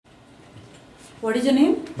What is your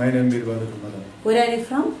name? My name is Bahadur. Where are you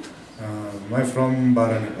from? I'm from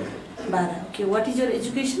Bara. Bara. Okay. What is your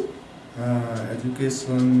education?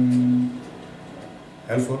 Education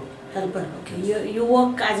helper. Helper. Okay. You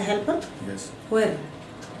work as a helper? Yes. Where?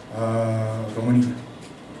 Romania.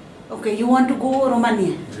 Okay. You want to go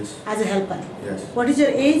Romania? Yes. As a helper? Yes. What is your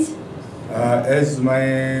age? As my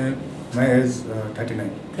age 39.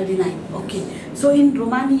 39. Okay. So in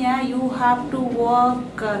Romania you have to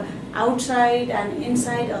work outside and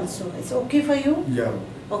inside also. It's okay for you? Yeah.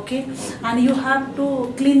 Okay. And you have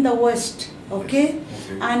to clean the waste. Okay. Yes.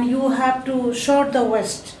 Okay. And you have to sort the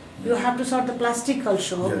waste. You have to sort the plastic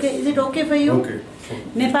also. Okay. Yes. Is it okay for you? Okay.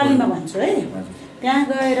 नेपालीमा भन्छु है. त्यहाँ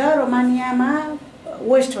गएर रोमानियामा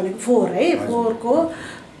waste भनेको फोहोर है, फोहोरको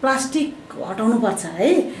plastic हटाउनु पर्छ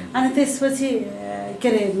है. अनि त्यसपछि के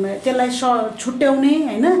रे त्यसलाई छुट्याउने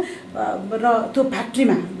हैन र त्यो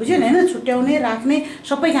फ्याक्ट्रीमा बुझ्यो नि हैन, छुट्याउने राख्ने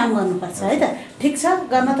सबै काम गर्नुपर्छ है त. ठीक छ,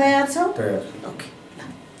 गर्न तयार छौ? तयार. ओके.